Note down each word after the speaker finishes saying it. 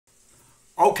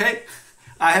Okay,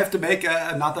 I have to make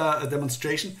another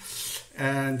demonstration.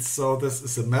 And so this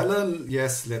is a melon.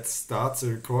 Yes, let's start the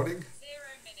recording. 0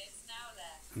 minutes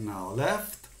Now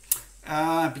left.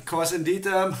 Because indeed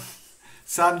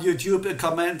some YouTube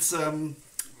comments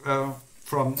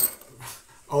from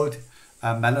old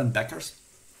melon backers.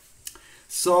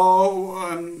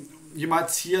 So you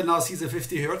might here now see the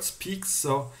 50 Hertz peaks.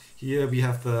 So here we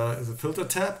have the filter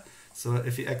tab. So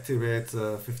if you activate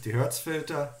the 50 Hertz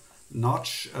filter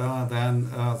notch, then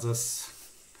this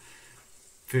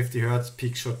 50 Hertz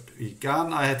peak should be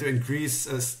gone. I had to increase,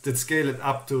 did scale it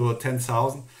up to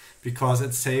 10,000 because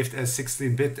it's saved as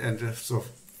 16-bit, and so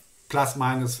plus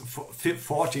minus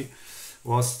 40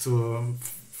 was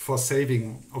for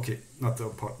saving. Okay, not so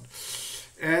important.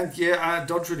 And yeah, I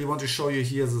don't really want to show you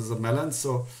here the melon.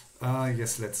 So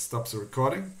yes, let's stop the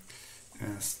recording.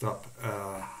 Stop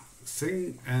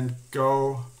thing and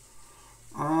go.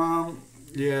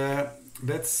 Yeah,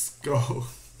 let's go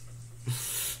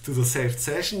to the saved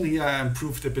session. Here I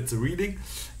improved a bit the reading,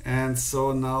 and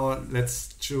so now let's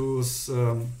choose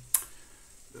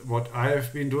what I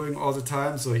have been doing all the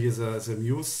time. So here's the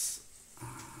muse,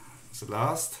 the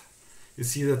last. You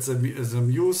see that the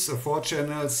muse, 4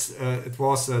 channels, it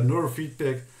was a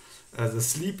neurofeedback, the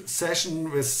sleep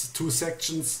session with 2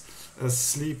 sections,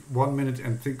 sleep 1 minute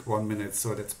and think 1 minute. So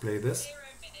let's play this. 0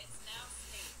 minutes now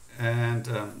sleep. And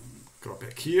go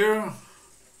back here.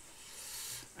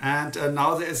 And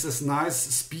now there is this nice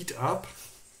speed up.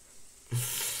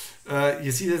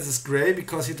 You see this is gray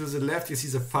because here to the left you see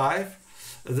the 5.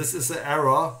 This is the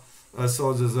error.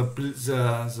 So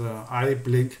the eye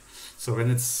blink. So when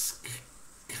it's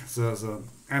the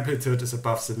amplitude is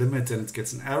above the limit, then it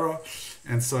gets an error.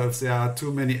 And so if there are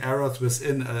too many errors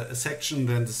within a section,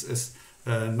 then this is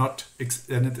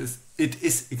it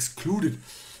is excluded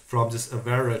from this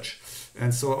average.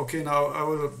 And so okay, now I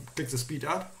will click the speed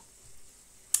up.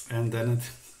 And then it,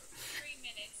 3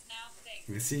 minutes now think.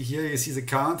 you see here, you see the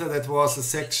counter. That was a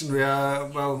section where,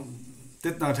 well,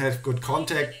 did not have good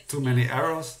contact, too many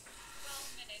errors.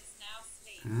 12 minutes now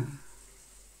sleep. Yeah.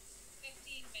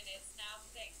 15 minutes now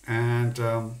think. And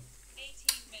 18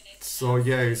 minutes so now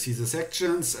yeah, you see the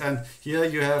sections, and here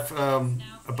you have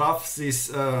above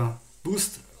this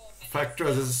boost factor,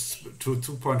 this is to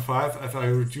 2.5. If I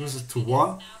reduce it to 1,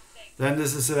 now think. then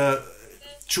this is a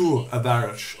true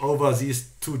average over these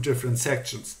 2 different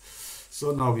sections.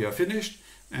 So now we are finished,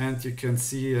 and you can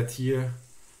see that here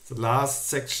the last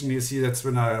section, you see that's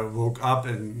when I woke up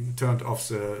and turned off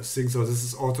the thing. So this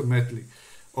is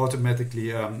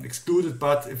automatically excluded.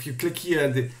 But if you click here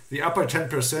in the upper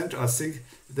 10%, I think,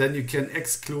 then you can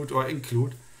exclude or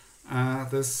include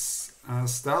this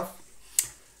stuff.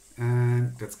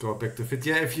 And let's go back to fit.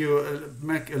 Yeah, if you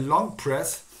make a long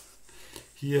press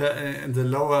here in the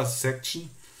lower section,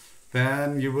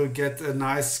 then you will get a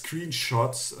nice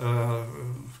screenshots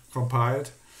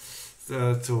compiled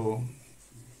to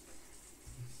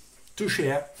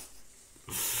share.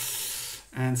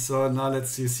 And so now let's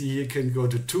see, you can go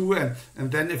to 2,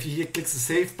 and then if you here click the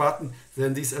save button,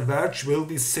 then this average will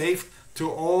be saved to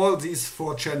all these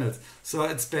 4 channels. So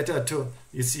it's better to,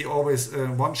 you see always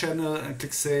one channel and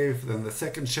click save, then the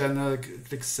second channel,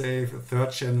 click save, the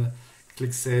third channel,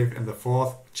 click save, and the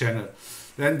 4th channel.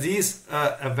 Then these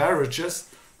averages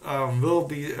will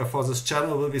be, for this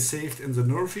channel, will be saved in the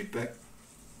neurofeedback.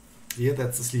 Here,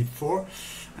 that's the sleep 4.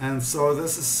 And so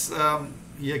this is,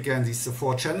 here again, these are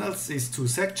 4 channels, these 2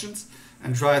 sections.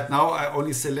 And right now I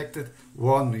only selected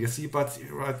 1, you see, but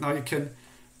right now you can,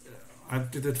 I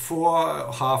did it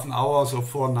for half an hour, so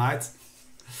 4 nights.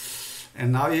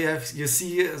 And now you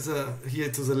see here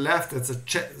to the left, it's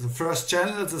the first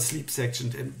channel, the sleep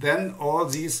section, and then all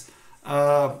these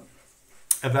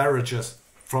averages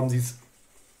from this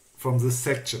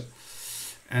section.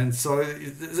 And so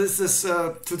this is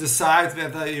to decide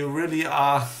whether you really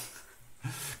are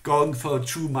going for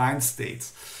true mind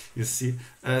states, you see.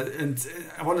 And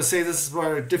I want to say this is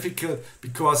very difficult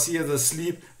because here the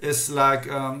sleep is like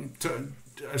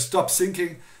stop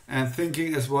thinking, and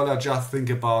thinking is what I just think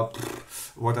about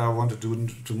what I want to do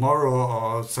tomorrow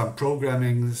or some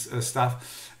programming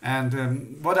stuff. And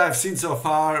what I've seen so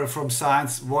far from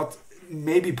science, what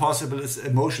may be possible is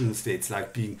emotional states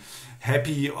like being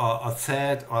happy or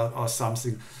sad or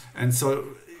something. And so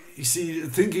you see,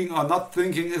 thinking or not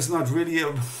thinking is not really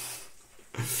a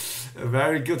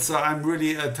very good. So I'm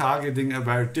really targeting a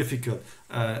very difficult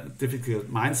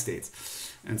mind states.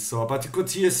 And so, but you could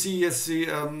here see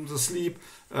the sleep,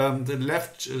 the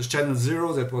left channel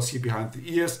 0 that was here behind the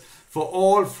ears for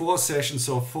all 4 sessions,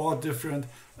 so 4 different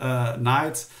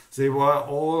nights. They were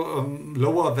all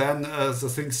lower than the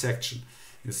think section,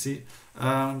 you see.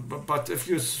 But if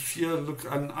you here look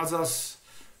on others,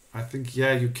 I think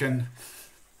yeah you can.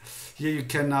 Here you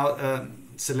can now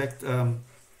select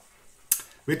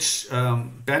which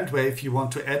bandwidth you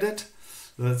want to edit.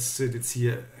 Let's see, it's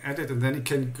here edit, and then you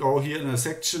can go here in a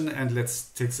section, and let's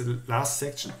take the last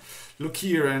section. Look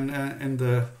here in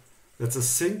the that's a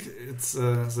sync. It's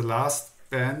the last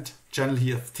band channel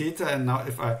here theta, and now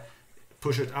if I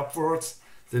push it upwards,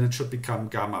 then it should become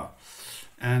gamma.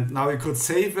 And now you could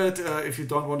save it. If you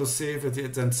don't want to save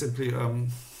it, then simply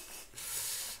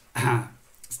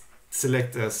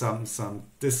select some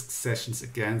disk sessions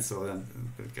again. So then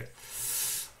we'll get.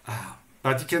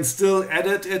 But you can still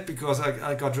edit it because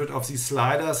I got rid of these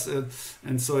sliders,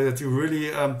 and so that you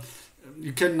really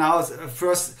you can now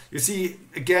first you see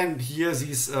again here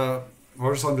these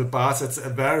horizontal bars. That's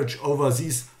average over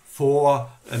these 4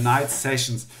 night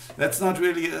sessions. That's not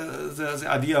really the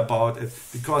idea about it,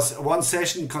 because one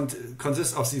session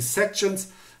consists of these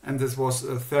sections, and this was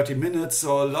 30 minutes,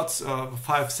 so lots of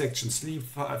 5 sections sleep,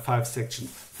 5 sections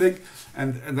think,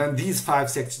 and then these 5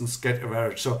 sections get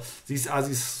average. So these are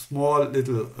these small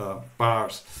little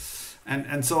bars,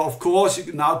 and so of course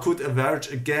you now could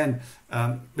average again,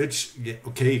 which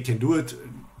okay, you can do it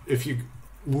if you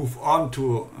move on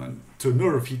to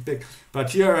neurofeedback, but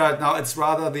here right now it's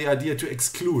rather the idea to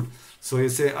exclude. So you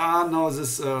say, no,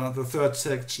 this the third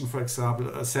section, for example,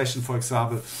 a session, for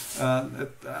example,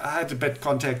 I had a bad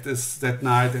contact that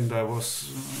night, and I was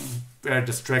very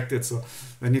distracted. So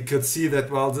then you could see that,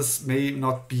 well, this may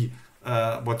not be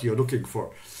what you're looking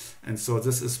for. And so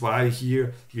this is why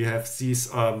here you have these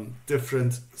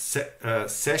different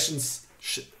sessions,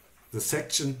 the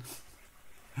section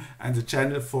and the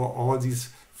channel for all these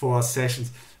 4 sessions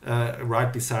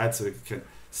right beside, so you can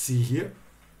see here.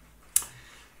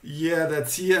 Yeah,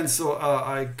 that's here. And so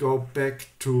I go back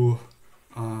to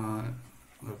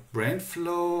the brain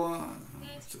flow.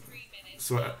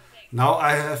 So now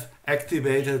I have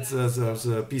activated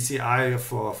the BCI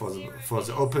for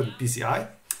the open BCI. 0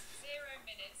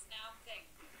 minutes now think.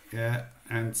 Yeah,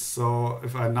 and so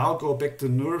if I now go back to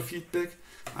neurofeedback,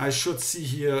 I should see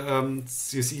here,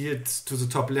 you see it to the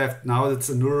top left. Now it's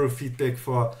a neurofeedback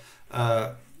for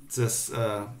this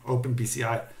open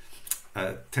BCI,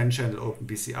 10 channel open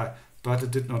BCI, but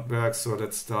it did not work. So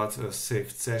let's start a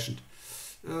saved session.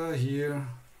 Here,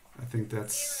 I think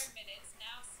that's 0 minutes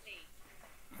now sleep.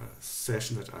 a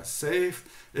session that I saved.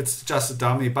 It's just a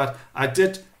dummy, but I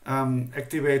did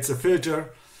activate the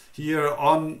filter here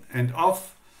on and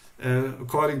off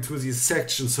according to these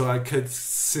sections, so I could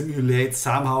simulate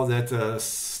somehow that the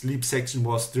sleep section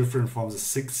was different from the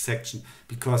sync section,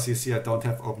 because you see I don't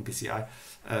have OpenBCI,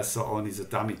 so only the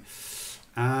dummy.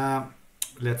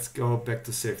 Let's go back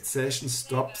to saved session,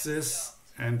 stop this,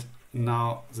 and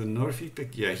now the neurofeedback.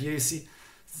 Yeah, here you see,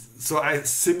 so I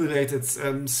simulated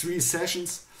 3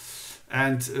 sessions,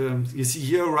 and you see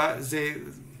here, right,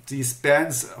 these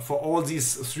bands for all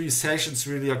these 3 sessions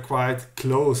really are quite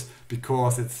close,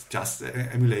 because it's just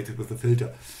emulated with the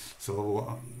filter.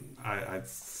 So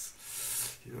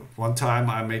one time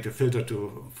I made a filter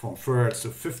from hertz to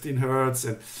 15 hertz,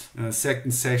 and in a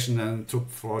second session and took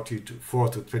 4 to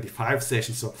 25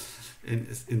 sessions. So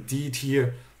indeed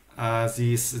here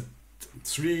these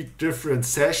 3 different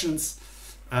sessions,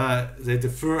 they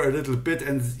differ a little bit,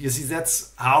 and you see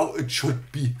that's how it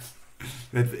should be.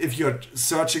 That if you're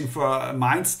searching for a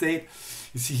mind state,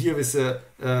 you see here with the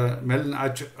melon,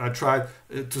 I tried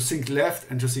to think left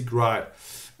and to think right.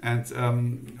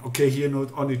 And okay, here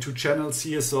not only 2 channels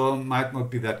here, so might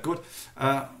not be that good.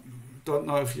 Don't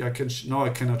know if I can. No, I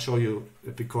cannot show you,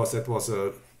 because that was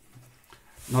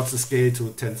not the scale to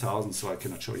 10,000, so I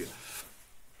cannot show you.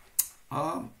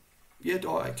 Yet,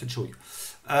 or I can show you.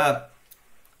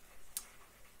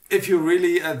 If you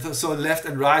really, so left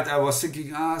and right, I was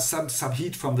thinking, some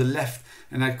heat from the left,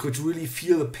 and I could really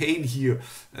feel a pain here,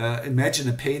 imagine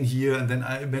a pain here, and then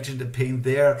I imagined a pain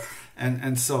there,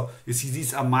 and so you see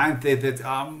these are mind states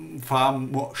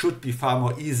that should be far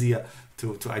more easier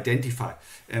to identify,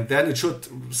 and then it should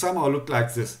somehow look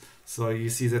like this. So you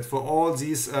see that for all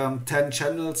these 10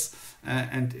 channels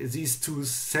and these 2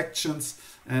 sections,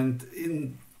 and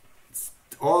in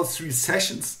all 3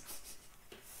 sessions,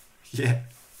 yeah.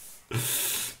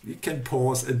 You can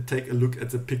pause and take a look at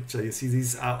the picture. You see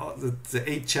these are the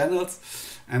 8 channels,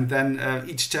 and then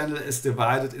each channel is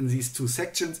divided in these 2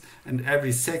 sections, and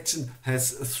every section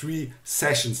has 3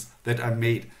 sessions that are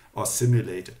made or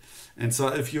simulated. And so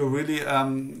if you really,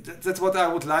 that's what I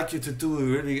would like you to do,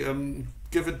 really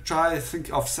give it a try, think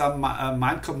of some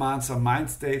mind commands or mind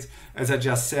states. As I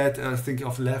just said, think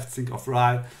of left, think of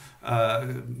right,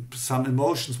 some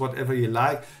emotions, whatever you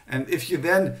like. And if you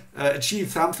then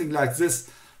achieve something like this,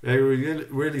 where you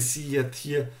really see it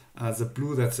here, the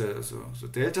blue, that's the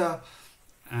delta,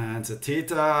 and the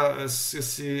theta is, you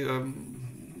see,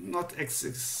 not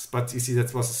x, but you see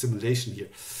that was a simulation here.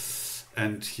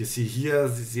 And you see here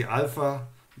the alpha,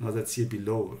 no, that's here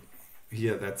below.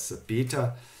 Here, that's the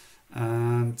beta.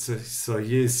 And so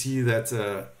here you see that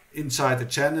inside the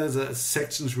channel, the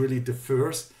sections really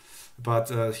differs. But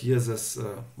here's this,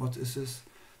 what is this?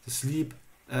 The sleep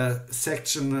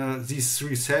section, these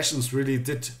 3 sessions really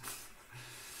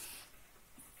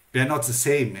they're not the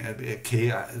same.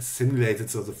 K simulated,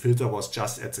 so the filter was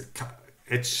just at the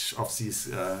edge of this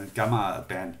gamma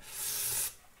band.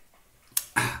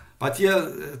 But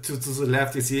here to the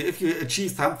left, you see, if you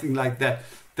achieve something like that,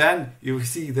 then you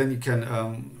see, then you can,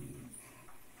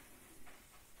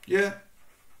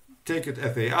 take it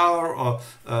as they are, or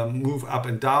move up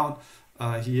and down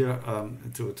here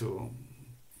to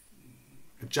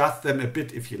adjust them a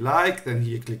bit if you like. Then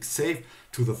here click save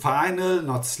to the final,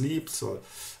 not sleep. So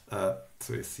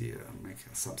you see, make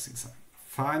something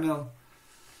final,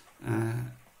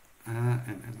 and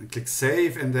click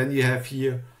save, and then you have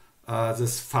here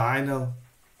this final.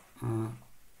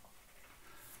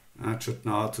 It should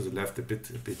now to the left a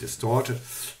bit distorted,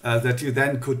 that you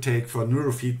then could take for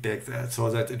neurofeedback,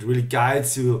 so that it really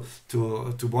guides you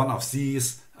to one of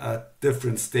these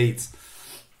different states,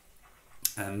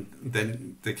 and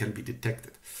then they can be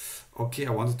detected. Okay,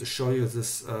 I wanted to show you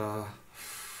this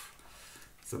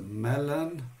the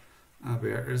melon.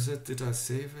 Where is it? Did I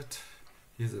save it?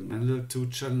 Here's the melon 2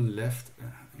 channel left.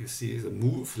 You see the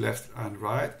move left and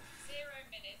right. 0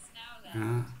 minutes now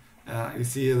left. You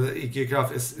see the EEG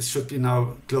graph should be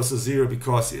now close to 0,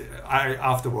 because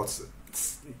afterwards,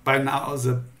 by now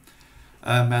the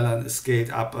melon is scaled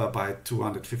up by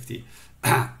 250.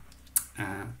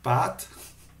 But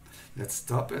let's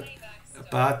stop it.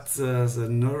 But the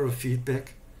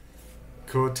neurofeedback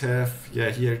could have,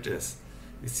 here it is.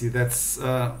 You see, that's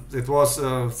it was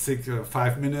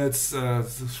 5 minutes,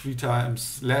 3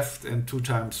 times left and 2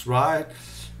 times right,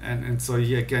 and so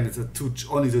here again it's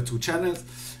only the 2 channels.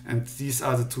 And these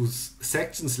are the 2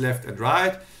 sections, left and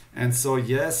right. And so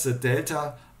yes, the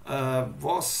delta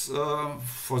was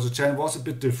for the channel was a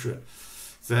bit different.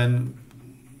 Then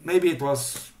maybe it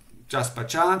was just by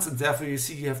chance, and therefore you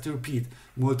see you have to repeat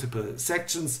multiple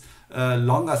sections,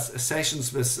 longer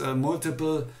sessions with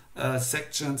multiple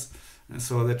sections. And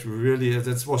so that really,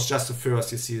 that was just the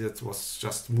first, you see, that was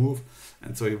just move.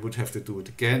 And so you would have to do it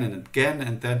again and again.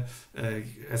 And then,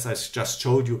 as I just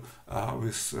showed you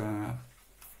with...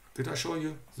 did I show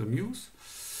you the muse?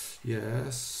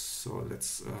 Yes, so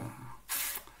let's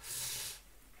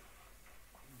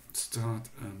start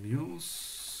a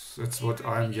muse. That's what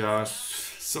I'm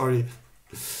just, sorry.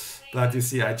 But you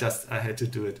see, I had to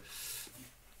do it.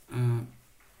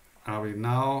 Are we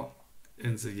now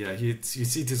in the, you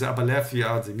see to the upper left, here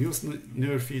are the muse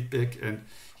neurofeedback, and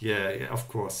of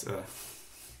course.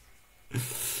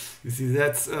 You see,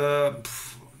 that's,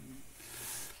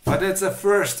 but that's a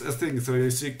first thing. So you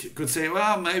could say,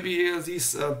 well, maybe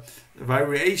these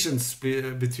variations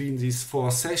between these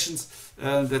 4 sessions,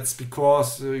 that's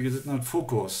because you did not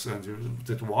focus and you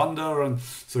did wander, and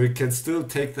so you can still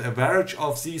take the average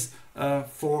of these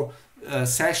 4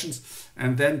 sessions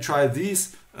and then try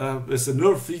these with the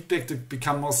neurofeedback to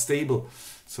become more stable.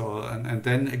 So and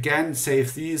then again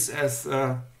save these as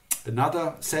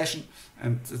another session,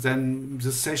 and then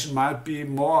this session might be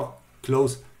more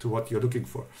close to what you're looking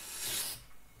for.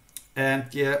 And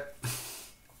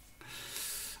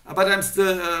but I'm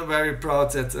still very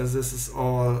proud that this is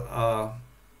all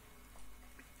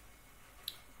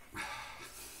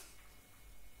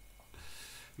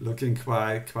looking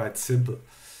quite simple.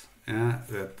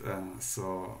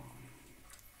 So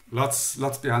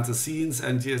lots behind the scenes,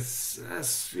 and yes,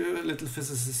 as a little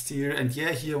physicist here, and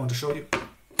here I want to show you,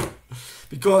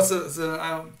 because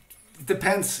it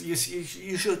depends. You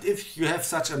should, if you have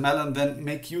such a melon, then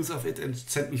make use of it and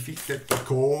send me feedback, of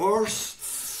course.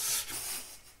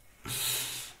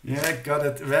 Got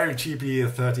it very cheaply,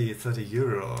 30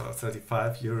 euro or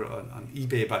 35 euro on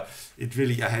eBay, but it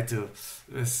really, I had to,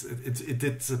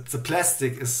 the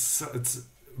plastic is, it's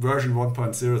version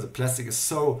 1.0, the plastic is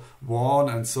so worn,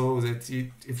 and so that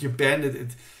if you bend it,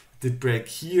 it did break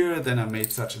here. Then I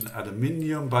made such an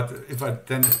aluminium, but if I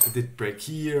then it did break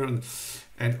here,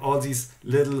 and all these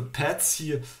little pads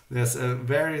here, there's a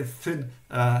very thin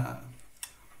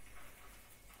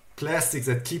plastic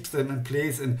that keeps them in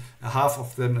place, and half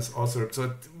of them is also, so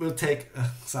it will take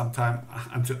some time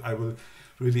until I will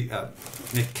really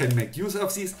can make use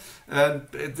of these.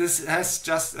 This has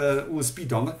just a USB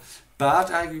dongle, but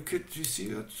you see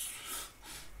it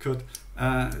could.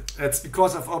 It's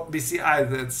because of OpenBCI.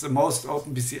 That's most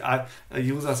OpenBCI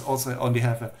users also only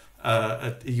have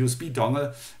a USB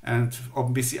dongle, and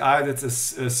OpenBCI, that's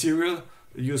a serial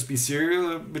USB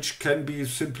serial, which can be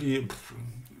simply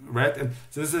read. And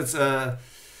this is a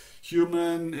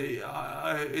human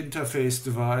interface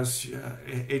device,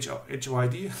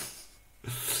 HYD.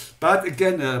 But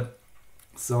again,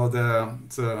 so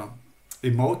the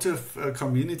emotive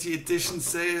community edition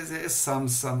says there is some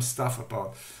stuff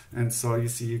about, and so you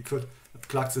see you could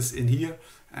plug this in here,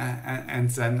 and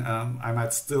then I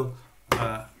might still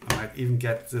I might even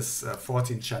get this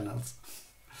 14 channels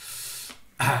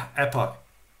APA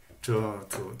to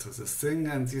this thing.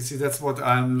 And you see, that's what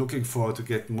I'm looking for, to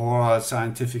get more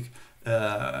scientific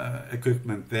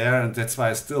equipment there, and that's why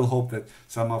I still hope that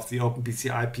some of the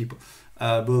OpenBCI people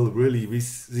will really,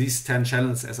 with these 10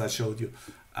 channels as I showed you,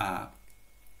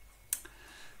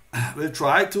 will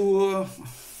try to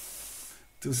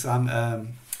do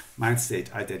some mind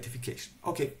state identification.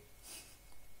 Okay,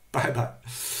 bye bye.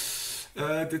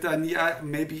 Did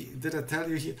I tell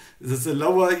you here? The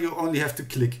lower, you only have to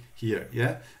click here,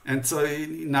 yeah. And so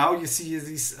now you see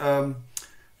these the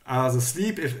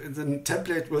sleep. If the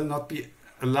template will not be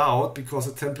allowed because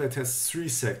the template has 3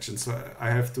 sections, so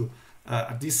I have to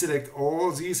deselect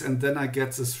all these, and then I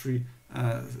get this 3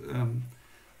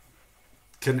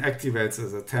 can activate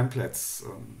the templates.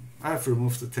 I have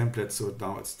removed the template, so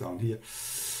now it's down here.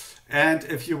 And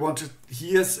if you want to,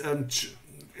 here's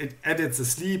it edits the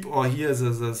sleep, or here's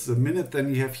the minute,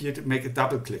 then you have here to make a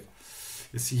double click.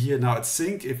 You see here now it's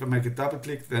sync. If I make a double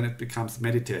click, then it becomes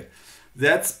meditate.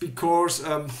 That's because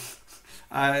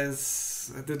I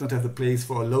did not have the place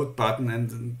for a load button,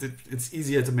 and it's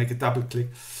easier to make a double click.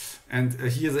 And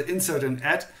here's the insert and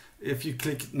add. If you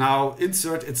click now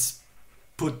insert, it's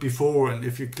put before, and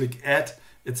if you click add,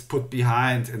 it's put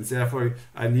behind, and therefore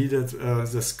I needed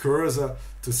this cursor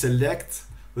to select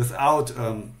without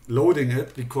loading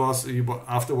it, because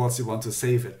afterwards you want to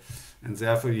save it, and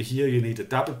therefore here you need a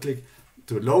double click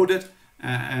to load it,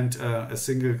 and a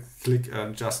single click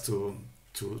just to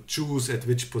choose at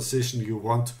which position you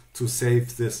want to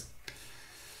save this.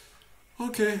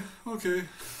 Okay.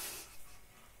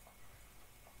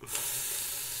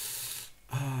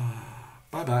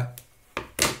 Bye bye.